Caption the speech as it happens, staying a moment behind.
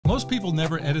Most people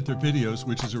never edit their videos,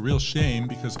 which is a real shame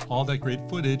because all that great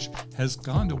footage has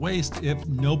gone to waste if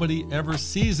nobody ever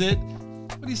sees it.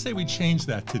 What do you say we change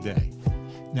that today?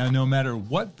 Now, no matter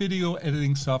what video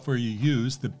editing software you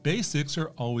use, the basics are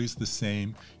always the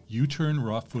same. You turn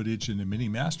raw footage into mini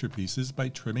masterpieces by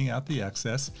trimming out the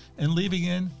excess and leaving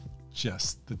in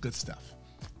just the good stuff.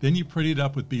 Then you pretty it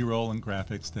up with B-roll and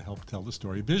graphics to help tell the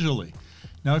story visually.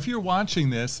 Now, if you're watching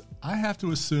this, I have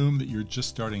to assume that you're just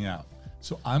starting out.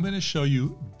 So I'm going to show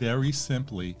you very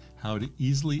simply how to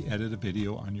easily edit a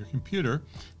video on your computer.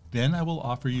 Then I will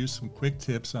offer you some quick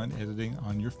tips on editing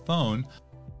on your phone.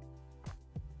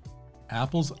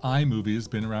 Apple's iMovie has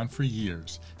been around for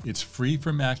years. It's free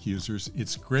for Mac users.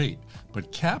 It's great.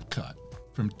 But CapCut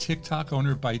from TikTok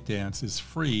owner ByteDance is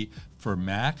free for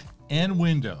Mac and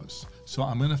Windows. So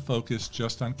I'm going to focus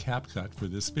just on CapCut for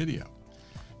this video.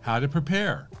 How to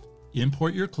prepare.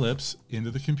 Import your clips into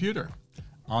the computer.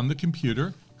 On the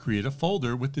computer, create a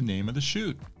folder with the name of the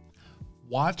shoot.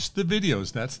 Watch the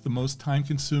videos. That's the most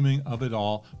time-consuming of it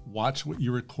all. Watch what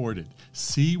you recorded.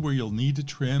 See where you'll need to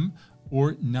trim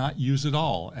or not use at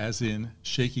all, as in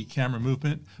shaky camera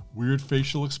movement, weird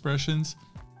facial expressions.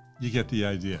 You get the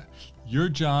idea. Your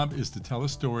job is to tell a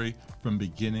story from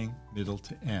beginning, middle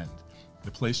to end.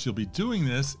 The place you'll be doing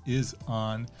this is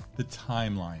on the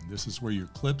timeline. This is where your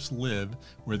clips live,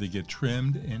 where they get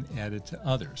trimmed and added to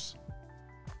others.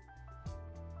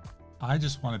 I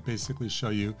just want to basically show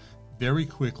you very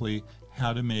quickly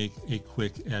how to make a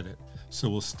quick edit. So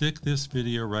we'll stick this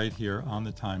video right here on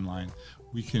the timeline.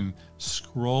 We can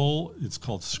scroll, it's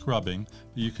called scrubbing,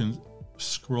 but you can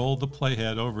scroll the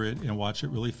playhead over it and watch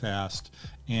it really fast.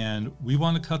 And we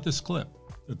want to cut this clip.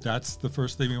 That's the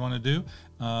first thing we want to do.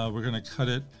 We're going to cut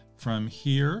it from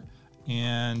here,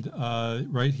 and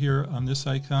right here on this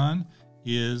icon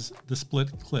is the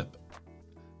split clip.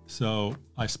 So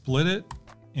I split it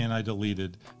and I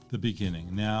deleted the beginning.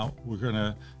 Now we're going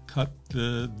to cut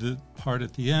the part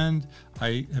at the end.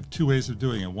 I have two ways of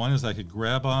doing it. One is I could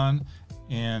grab on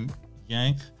and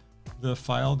yank the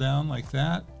file down like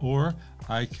that, or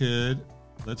I could,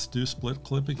 let's do split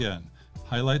clip again.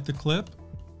 Highlight the clip,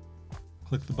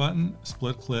 click the button,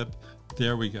 split clip,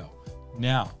 there we go.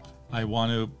 Now, I want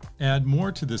to add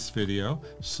more to this video,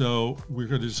 so we're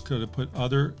just going to put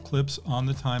other clips on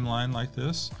the timeline like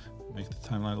this, make the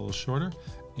timeline a little shorter,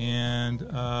 and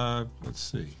let's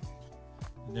see,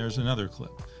 there's another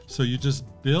clip. So you just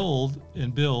build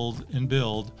and build and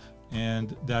build,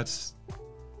 and that's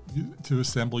to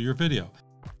assemble your video.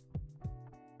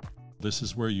 This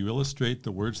is where you illustrate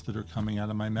the words that are coming out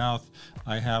of my mouth.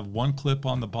 I have one clip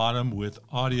on the bottom with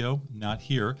audio, not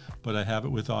here, but I have it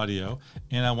with audio,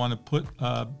 and I want to put,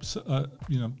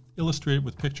 illustrate it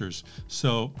with pictures.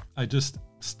 So I just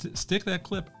stick that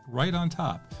clip right on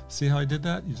top. See how I did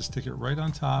that? You just stick it right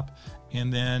on top,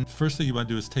 and then first thing you want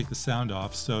to do is take the sound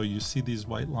off. So you see these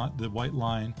the white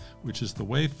line, which is the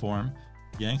waveform.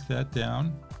 Yank that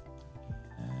down,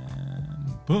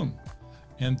 and boom.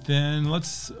 And then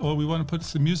we want to put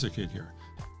some music in here.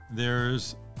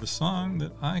 There's the song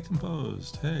that I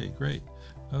composed. Hey, great.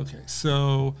 Okay,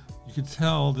 so you can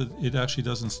tell that it actually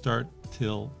doesn't start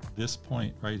till this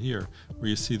point right here, where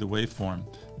you see the waveform.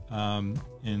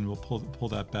 And we'll pull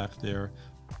that back there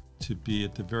to be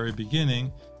at the very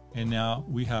beginning. And now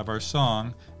we have our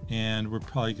song, and we're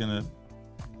probably gonna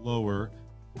lower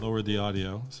the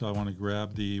audio. So I want to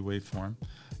grab the waveform,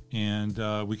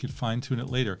 and we could fine tune it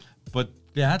later. But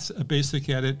that's a basic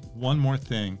edit. One more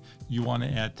thing, you want to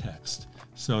add text.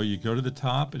 So you go to the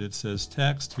top and it says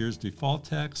text, here's default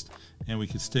text, and we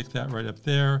could stick that right up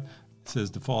there. It says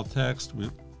default text, we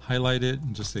highlight it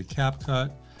and just say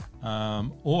CapCut.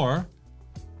 Or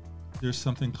there's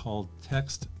something called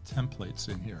text templates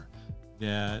in here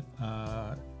that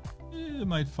you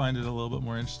might find it a little bit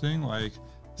more interesting, like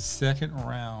second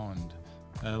round.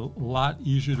 A lot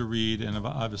easier to read, and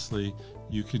obviously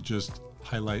you could just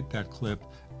highlight that clip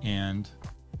and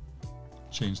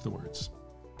change the words.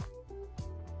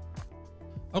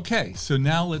 Okay, so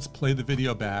now let's play the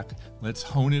video back. Let's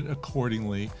hone it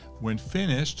accordingly. When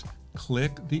finished,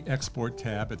 click the Export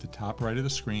tab at the top right of the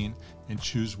screen and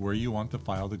choose where you want the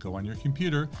file to go on your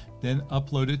computer, then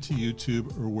upload it to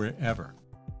YouTube or wherever.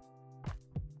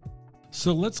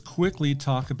 So let's quickly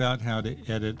talk about how to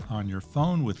edit on your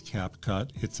phone with CapCut.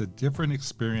 It's a different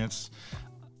experience.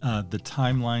 The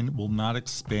timeline will not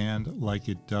expand like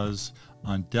it does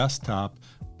on desktop,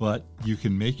 but you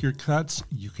can make your cuts,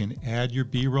 you can add your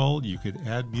B-roll, you could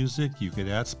add music, you could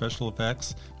add special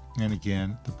effects, and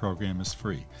again, the program is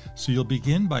free. So you'll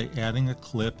begin by adding a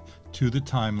clip to the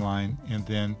timeline and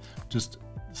then just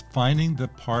finding the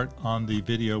part on the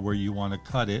video where you want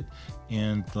to cut it,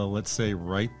 and let's say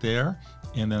right there,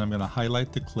 and then I'm going to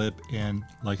highlight the clip, and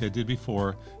like I did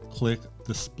before, click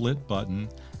the split button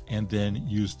and then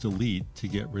use delete to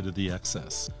get rid of the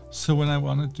excess. So when I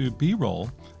want to do B-roll,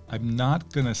 I'm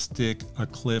not going to stick a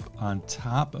clip on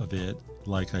top of it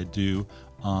like I do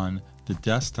on the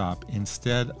desktop.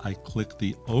 Instead, I click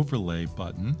the overlay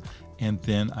button and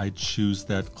then I choose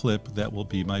that clip that will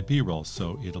be my B-roll.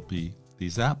 So it'll be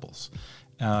these apples.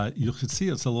 You can see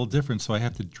it's a little different, so I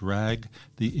have to drag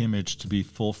the image to be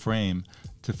full frame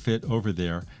to fit over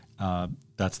there.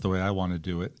 That's the way I want to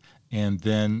do it, and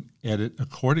then edit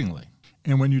accordingly.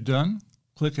 And when you're done,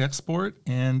 click export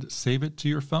and save it to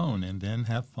your phone, and then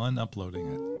have fun uploading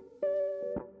it.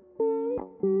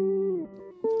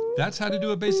 That's how to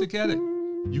do a basic edit.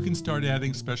 You can start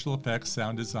adding special effects,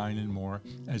 sound design, and more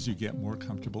as you get more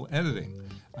comfortable editing.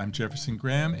 I'm Jefferson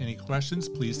Graham. Any questions,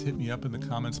 please hit me up in the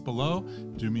comments below.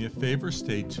 Do me a favor,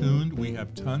 stay tuned. We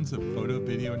have tons of photo,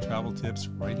 video, and travel tips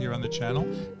right here on the channel.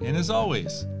 And as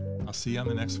always, I'll see you on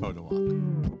the next photo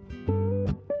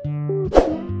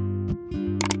walk.